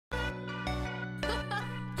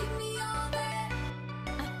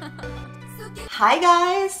Hi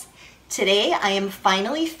guys! Today I am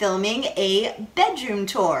finally filming a bedroom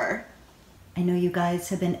tour. I know you guys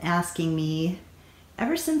have been asking me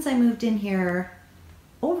ever since I moved in here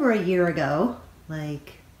over a year ago,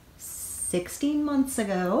 like 16 months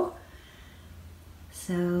ago.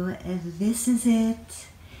 So this is it.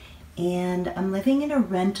 And I'm living in a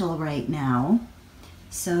rental right now.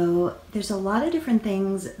 So there's a lot of different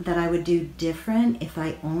things that I would do different if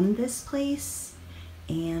I owned this place.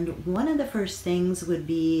 And one of the first things would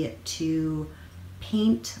be to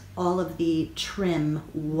paint all of the trim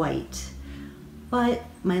white. But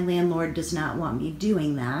my landlord does not want me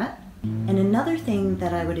doing that. And another thing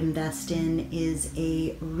that I would invest in is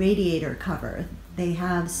a radiator cover. They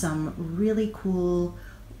have some really cool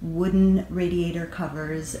wooden radiator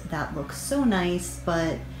covers that look so nice,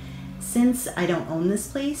 but since I don't own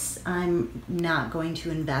this place, I'm not going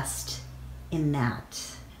to invest in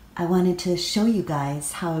that. I wanted to show you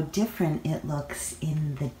guys how different it looks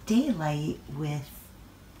in the daylight with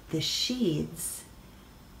the shades.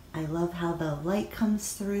 I love how the light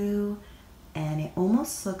comes through and it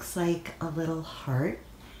almost looks like a little heart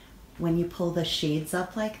when you pull the shades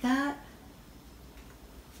up like that.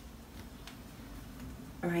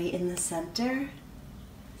 Right in the center.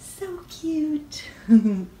 So cute.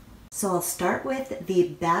 So I'll start with the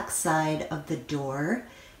back side of the door.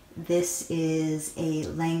 This is a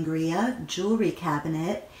Langria jewelry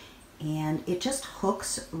cabinet and it just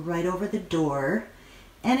hooks right over the door.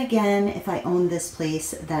 And again, if I owned this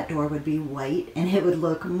place, that door would be white and it would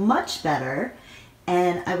look much better.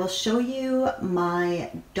 And I will show you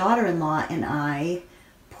my daughter-in-law and I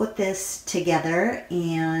put this together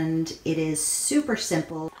and it is super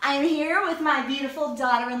simple. I'm here with my beautiful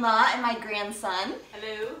daughter-in-law and my grandson.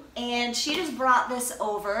 Hello. And she just brought this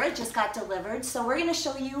over. It just got delivered. So we're going to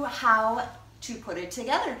show you how to put it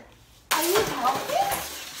together. Are you helping?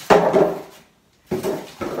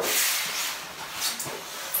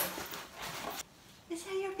 Is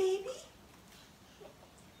that your baby?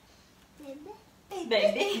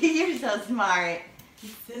 Baby. You're so smart.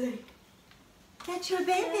 You're silly. That's your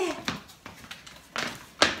baby.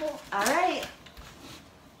 All right.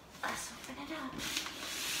 Let's open it up.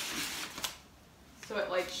 So it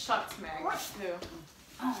like shuts magnets too.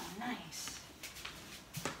 Oh, nice.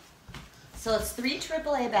 So it's 3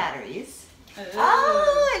 AAA batteries.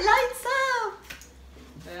 Oh, it lights up.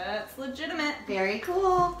 That's legitimate. Very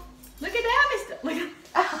cool. Look at that, Mister. Look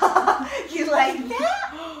at You like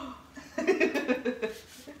that?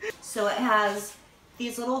 So it has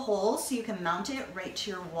these little holes so you can mount it right to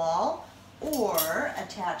your wall or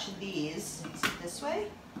attach these this way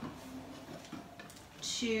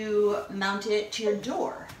to mount it to your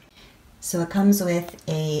door. So it comes with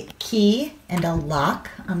a key and a lock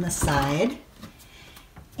on the side.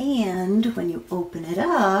 And when you open it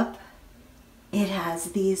up, it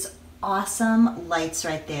has these awesome lights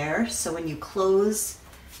right there. So when you close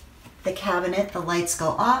the cabinet, the lights go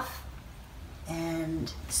off.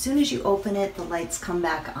 And as soon as you open it, the lights come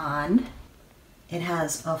back on. It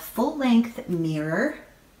has a full-length mirror.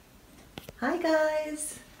 Hi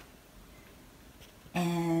guys.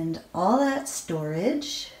 And all that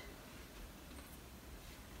storage.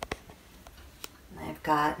 I've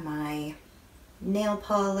got my nail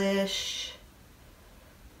polish,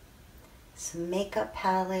 some makeup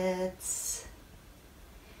palettes,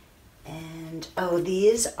 and oh,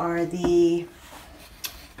 these are the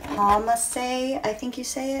Homase, I think you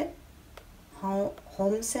say it,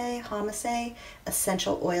 Homase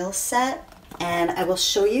essential oil set. And I will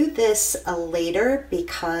show you this later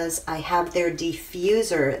because I have their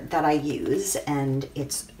diffuser that I use and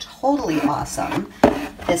it's totally awesome.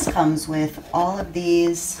 This comes with all of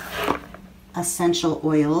these essential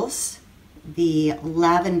oils. The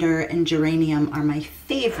lavender and geranium are my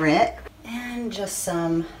favorite. And just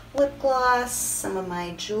some lip gloss, some of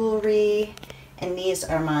my jewelry. And these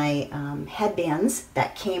are my headbands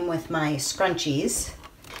that came with my scrunchies.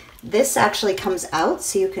 This actually comes out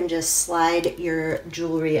so you can just slide your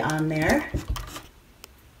jewelry on there.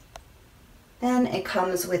 Then it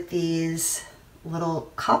comes with these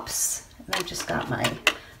little cups. And I've just got my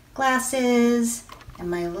glasses and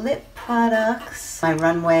my lip products. My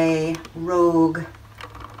Runway Rogue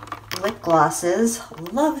lip glosses.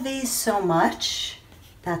 Love these so much.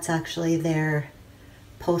 That's actually their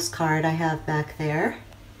postcard I have back there.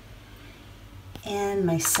 And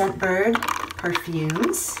my Scentbird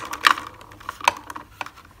perfumes.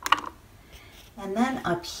 And then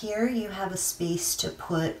up here you have a space to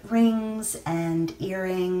put rings and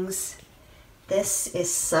earrings. This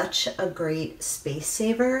is such a great space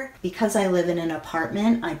saver. Because I live in an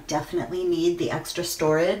apartment, I definitely need the extra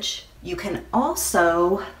storage. You can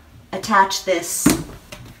also attach this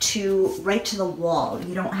right to the wall.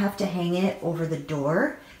 You don't have to hang it over the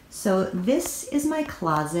door. So this is my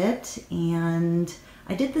closet, and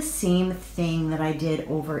I did the same thing that I did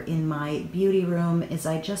over in my beauty room, is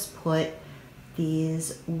I just put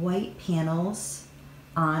these white panels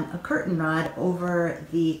on a curtain rod over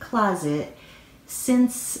the closet.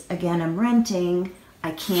 Since, again, I'm renting,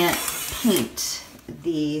 I can't paint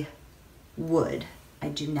the wood. I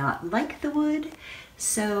do not like the wood,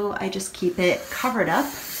 so I just keep it covered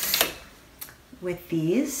up with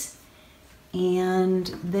these. And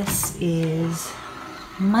this is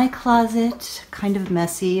my closet, kind of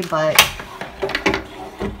messy, but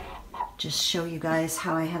just show you guys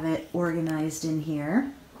how I have it organized in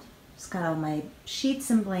here. Just got all my sheets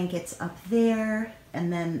and blankets up there,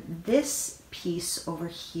 and then this piece over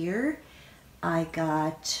here I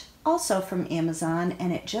got also from Amazon,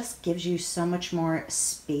 and it just gives you so much more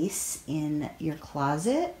space in your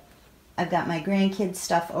closet. I've got my grandkids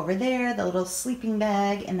stuff over there, the little sleeping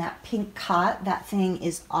bag and that pink cot. That thing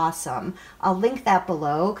is awesome. I'll link that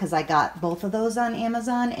below because I got both of those on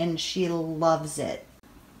Amazon and she loves it.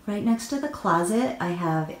 Right next to the closet, I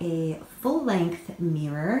have a full-length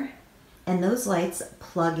mirror, and those lights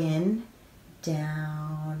plug in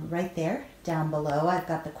down right there, down below. I've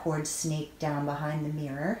got the cord snaked down behind the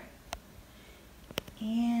mirror.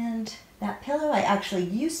 And that pillow I actually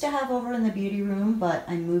used to have over in the beauty room, but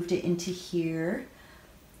I moved it into here.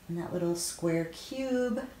 And that little square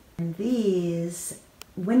cube. And these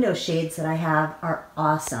window shades that I have are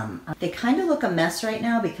awesome. They kind of look a mess right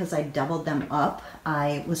now because I doubled them up.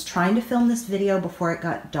 I was trying to film this video before it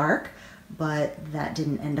got dark, but that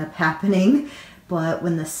didn't end up happening. But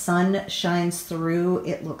when the sun shines through,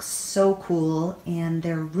 it looks so cool, and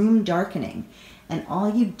they're room darkening. And all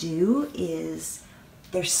you do is,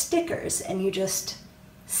 they're stickers, and you just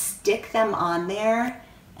stick them on there,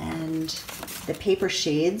 and the paper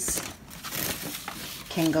shades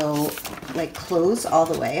can go like close all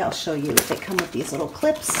the way. I'll show you. They come with these little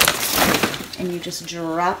clips, and you just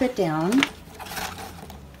drop it down.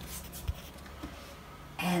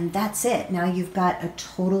 And that's it. Now you've got a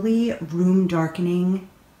totally room darkening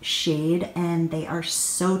shade, and they are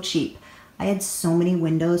so cheap. I had so many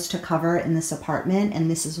windows to cover in this apartment,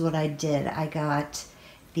 and this is what I did. I got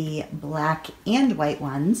the black and white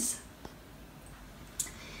ones.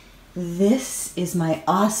 This is my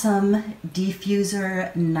awesome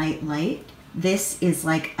diffuser night light. This is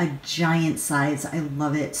like a giant size. I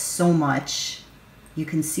love it so much. You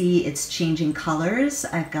can see it's changing colors.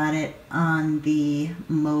 I've got it on the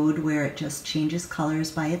mode where it just changes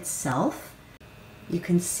colors by itself. You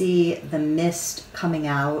can see the mist coming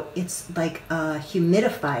out. It's like a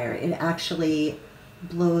humidifier. It actually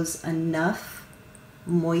blows enough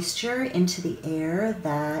moisture into the air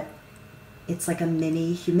that it's like a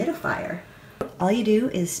mini humidifier. All you do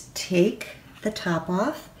is take the top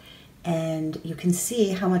off, and you can see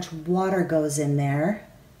how much water goes in there.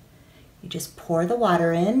 You just pour the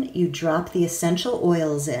water in, you drop the essential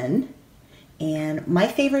oils in, and my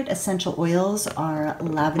favorite essential oils are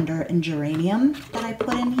lavender and geranium that I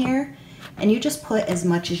put in here. And you just put as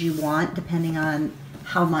much as you want depending on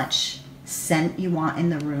how much scent you want in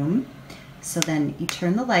the room. So then you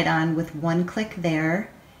turn the light on with one click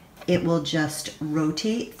there. It will just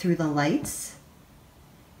rotate through the lights.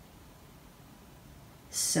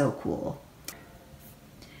 So cool.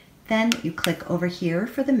 Then you click over here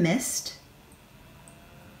for the mist,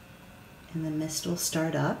 and the mist will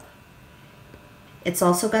start up. It's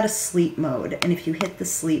also got a sleep mode, and if you hit the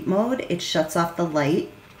sleep mode, it shuts off the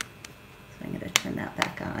light. So I'm going to turn that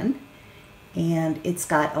back on. And it's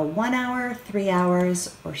got a 1 hour, 3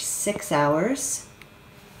 hours, or 6 hours.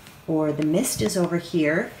 Or the mist is over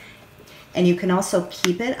here. And you can also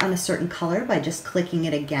keep it on a certain color by just clicking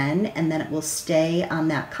it again, and then it will stay on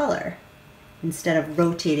that color instead of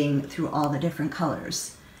rotating through all the different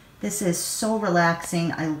colors. This is so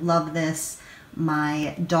relaxing. I love this.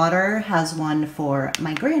 My daughter has one for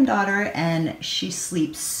my granddaughter, and she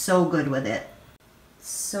sleeps so good with it.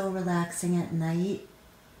 So relaxing at night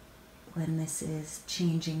when this is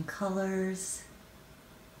changing colors.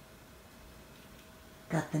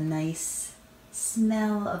 Got the nice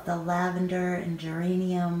smell of the lavender and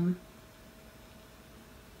geranium.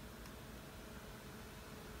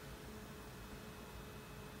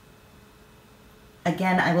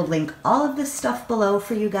 Again, I will link all of this stuff below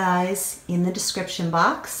for you guys in the description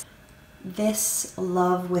box. This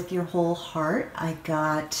Love With Your Whole Heart I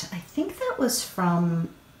got, I think that was from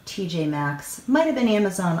TJ Maxx. Might have been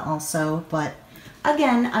Amazon also, but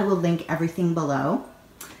again, I will link everything below.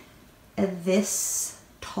 This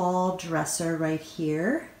tall dresser right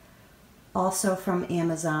here also from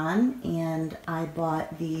Amazon, and I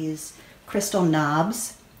bought these crystal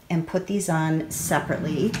knobs and put these on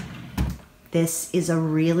separately. This is a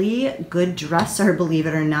really good dresser, believe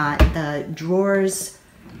it or not. The drawers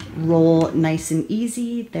roll nice and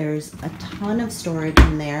easy. There's a ton of storage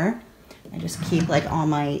in there. I just keep like all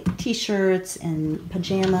my t-shirts and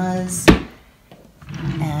pajamas,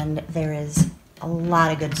 and there is a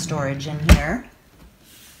lot of good storage in here.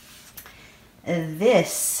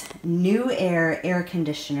 This New air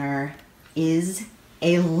conditioner is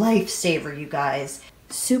a lifesaver, you guys.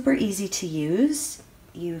 Super easy to use.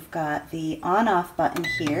 You've got the on-off button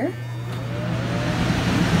here.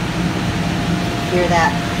 Hear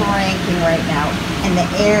that cranking right now, and the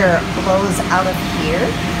air blows out of here.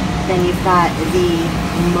 Then you've got the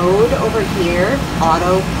mode over here,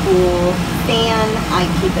 auto, cool, fan. I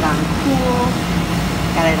keep it on cool.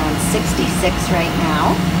 Got it on 66 right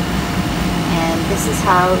now. And this is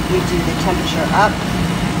how you do the temperature up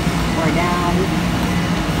or down.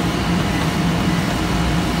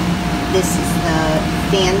 This is the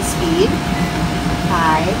fan speed,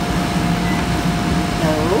 high,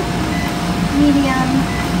 low, medium,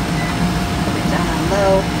 put it down on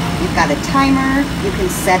low. You've got a timer. You can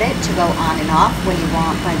set it to go on and off when you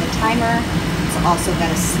want by the timer. It's also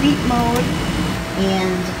got a sleep mode.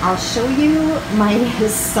 And I'll show you,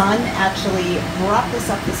 his son actually brought this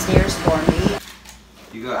up the stairs for me.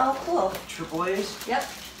 You got cool. triple A's? Yep.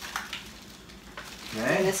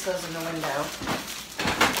 Okay. And this goes in the window.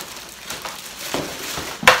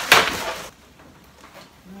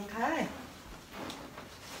 Okay.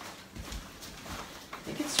 I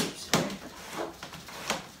think it sweeps, right?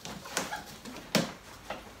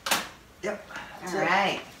 Yep. All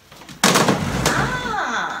right.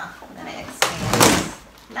 Ah, then it expands.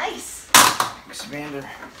 Nice. Expander.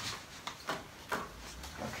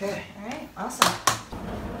 Okay. All right, awesome.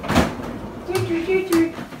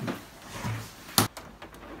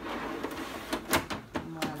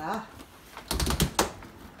 Voila.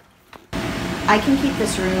 I can keep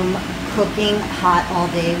this room cooking hot all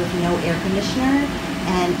day with no air conditioner,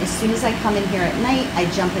 and as soon as I come in here at night, I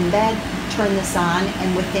jump in bed, turn this on,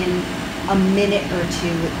 and within a minute or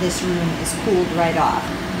two, this room is cooled right off.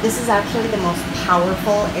 This is actually the most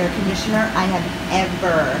powerful air conditioner I have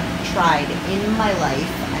ever tried in my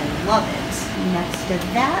life. I love it. Next to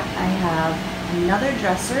that, I have another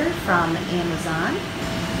dresser from Amazon.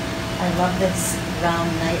 I love this round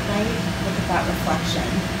nightlight. Look at that reflection.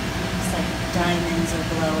 It's like diamonds are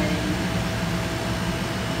glowing.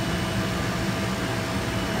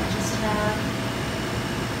 I just have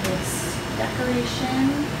this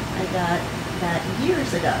decoration. I got that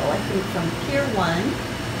years ago, I think from Pier 1.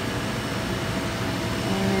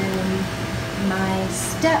 And my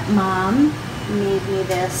stepmom made me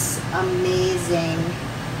this amazing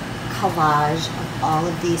collage of all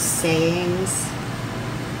of these sayings.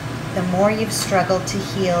 The more you've struggled to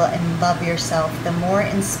heal and love yourself, the more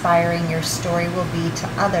inspiring your story will be to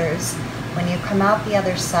others when you come out the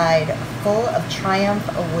other side full of triumph,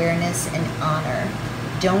 awareness, and honor.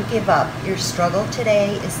 Don't give up. Your struggle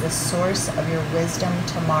today is the source of your wisdom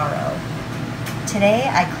tomorrow. Today,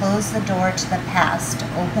 I close the door to the past,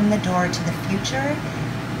 open the door to the future,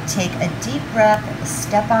 take a deep breath,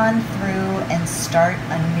 step on through, and start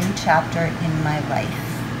a new chapter in my life.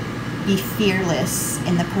 Be fearless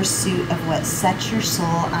in the pursuit of what sets your soul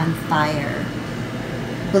on fire.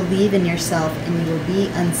 Believe in yourself and you will be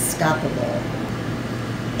unstoppable.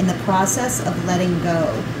 In the process of letting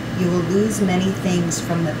go, you will lose many things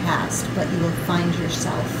from the past, but you will find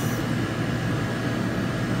yourself.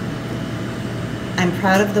 I'm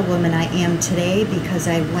proud of the woman I am today because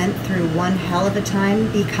I went through one hell of a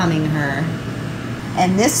time becoming her.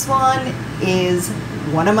 And this one is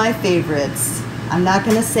one of my favorites. I'm not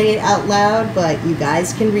going to say it out loud, but you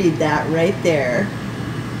guys can read that right there.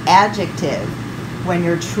 Adjective: when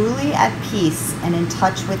you're truly at peace and in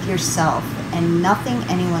touch with yourself, and nothing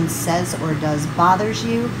anyone says or does bothers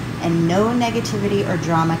you, and no negativity or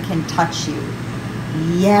drama can touch you.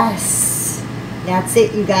 Yes! That's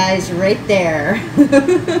it, you guys, right there.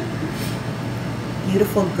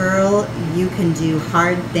 Beautiful girl, you can do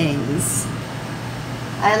hard things.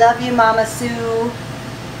 I love you, Mama Sue.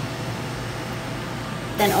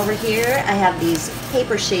 Then over here, I have these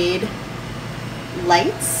paper shade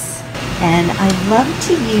lights. And I love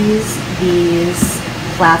to use these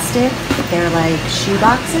plastic, they're like shoe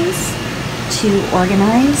boxes, to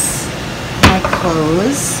organize my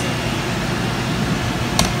clothes.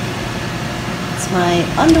 It's my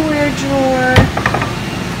underwear drawer,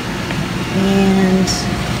 and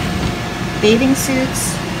bathing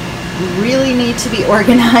suits really need to be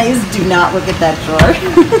organized. Do not look at that drawer.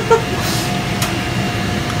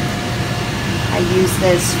 use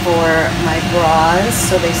this for my bras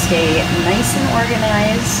so they stay nice and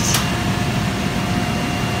organized.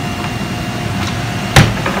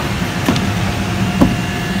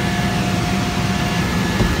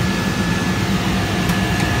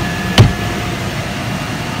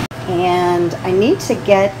 And I need to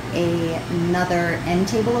get another end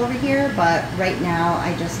table over here, but right now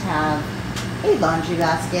I just have a laundry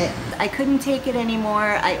basket. I couldn't take it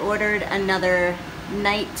anymore. I ordered another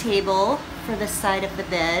night table for the side of the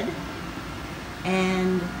bed,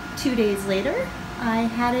 and 2 days later I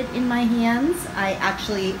had it in my hands. I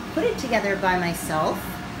actually put it together by myself,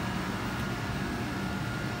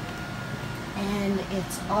 and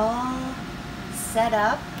it's all set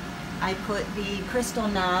up. I put the crystal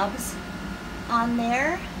knobs on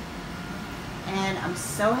there, and I'm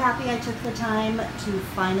so happy I took the time to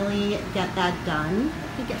finally get that done. I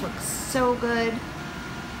think it looks so good,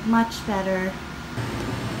 much better.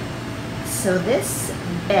 So this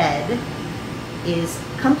bed is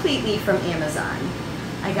completely from Amazon.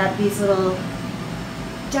 I got these little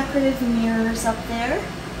decorative mirrors up there,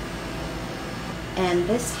 and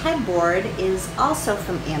this headboard is also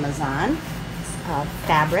from Amazon.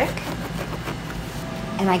 Fabric,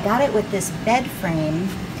 and I got it with this bed frame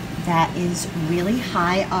that is really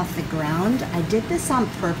high off the ground. I did this on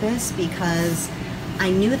purpose because I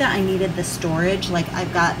knew that I needed the storage. Like,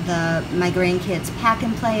 I've got my grandkids pack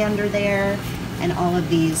and play under there, and all of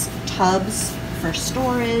these tubs for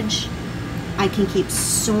storage. I can keep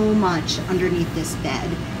so much underneath this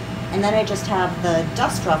bed, and then I just have the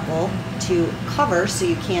dust ruffle to cover so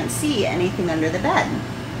you can't see anything under the bed.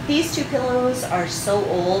 These two pillows are so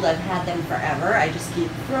old, I've had them forever. I just keep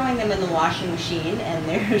throwing them in the washing machine and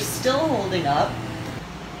they're still holding up.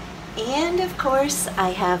 And of course, I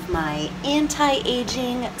have my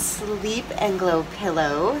anti-aging Sleep and Glow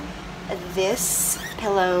pillow. This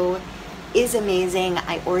pillow is amazing.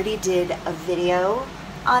 I already did a video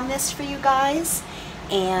on this for you guys,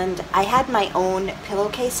 and I had my own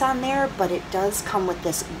pillowcase on there, but it does come with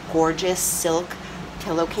this gorgeous silk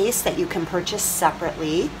pillowcase that you can purchase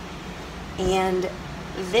separately. And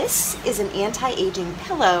this is an anti-aging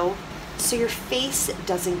pillow, so your face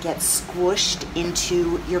doesn't get squished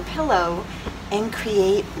into your pillow and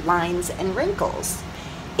create lines and wrinkles.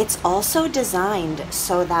 It's also designed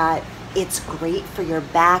so that it's great for your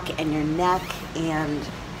back and your neck, and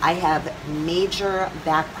I have major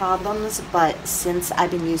back problems, but since I've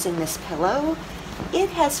been using this pillow, it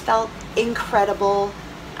has felt incredible.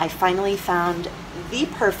 I finally found the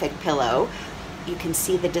perfect pillow. You can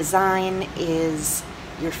see the design is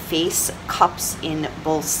your face cups in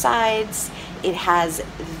both sides. It has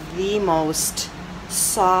the most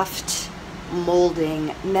soft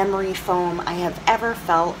molding memory foam I have ever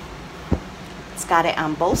felt. It's got it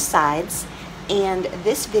on both sides. And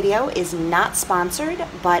this video is not sponsored,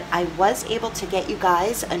 but I was able to get you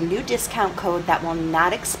guys a new discount code that will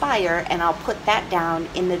not expire, and I'll put that down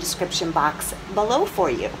in the description box below for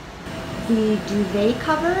you. The duvet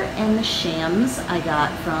cover and the shams I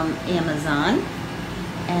got from Amazon,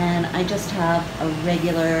 and I just have a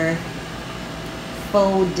regular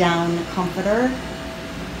faux down comforter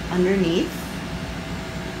underneath,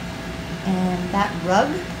 and that rug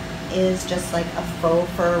is just like a faux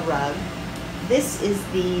fur rug. This is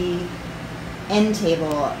the end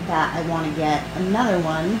table that I want to get another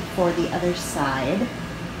one for the other side.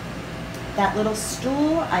 That little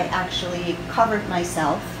stool I actually covered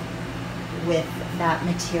myself with that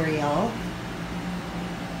material,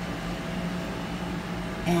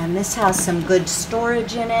 and this has some good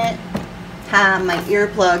storage in it. My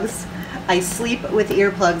earplugs. I sleep with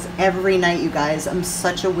earplugs every night, you guys. I'm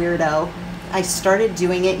such a weirdo. I started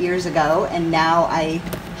doing it years ago, and now I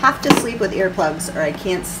have to sleep with earplugs or I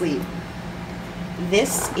can't sleep.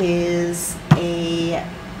 This is a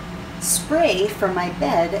spray for my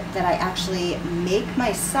bed that I actually make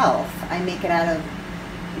myself. I make it out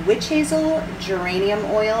of witch hazel, geranium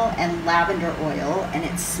oil, and lavender oil, and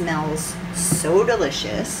it smells so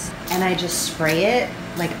delicious. And I just spray it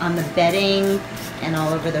like on the bedding and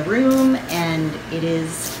all over the room, and it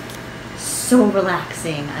is so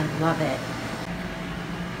relaxing. I love it.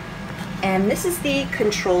 And this is the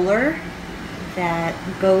controller that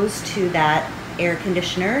goes to that air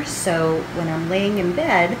conditioner, so when I'm laying in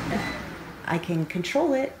bed, I can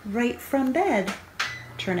control it right from bed.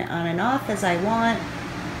 Turn it on and off as I want,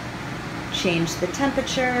 change the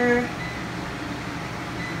temperature.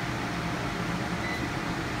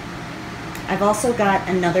 I've also got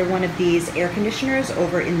another one of these air conditioners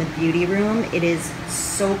over in the beauty room. It is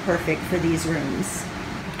so perfect for these rooms.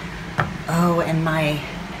 Oh, and my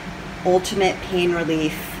ultimate pain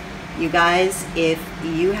relief. You guys, if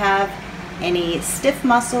you have any stiff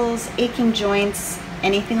muscles, aching joints,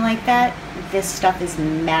 anything like that, this stuff is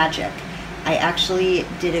magic. I actually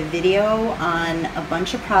did a video on a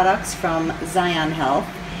bunch of products from Zion Health,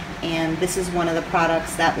 and this is one of the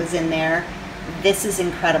products that was in there. This is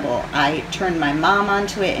incredible. I turned my mom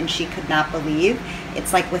onto it and she could not believe.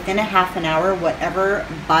 It's like within a half an hour, whatever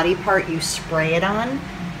body part you spray it on,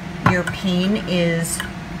 your pain is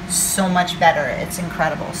so much better. It's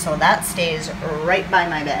incredible. So that stays right by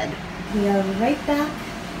my bed. We are right back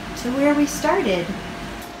to where we started.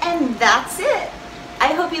 And that's it.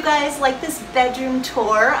 I hope you guys like this bedroom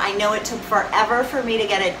tour. I know it took forever for me to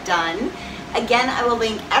get it done. Again, I will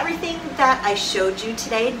link everything that I showed you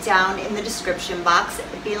today down in the description box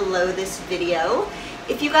below this video.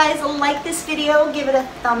 If you guys like this video, give it a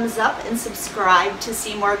thumbs up and subscribe to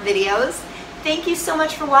see more videos. Thank you so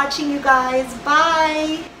much for watching, you guys.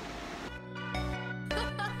 Bye!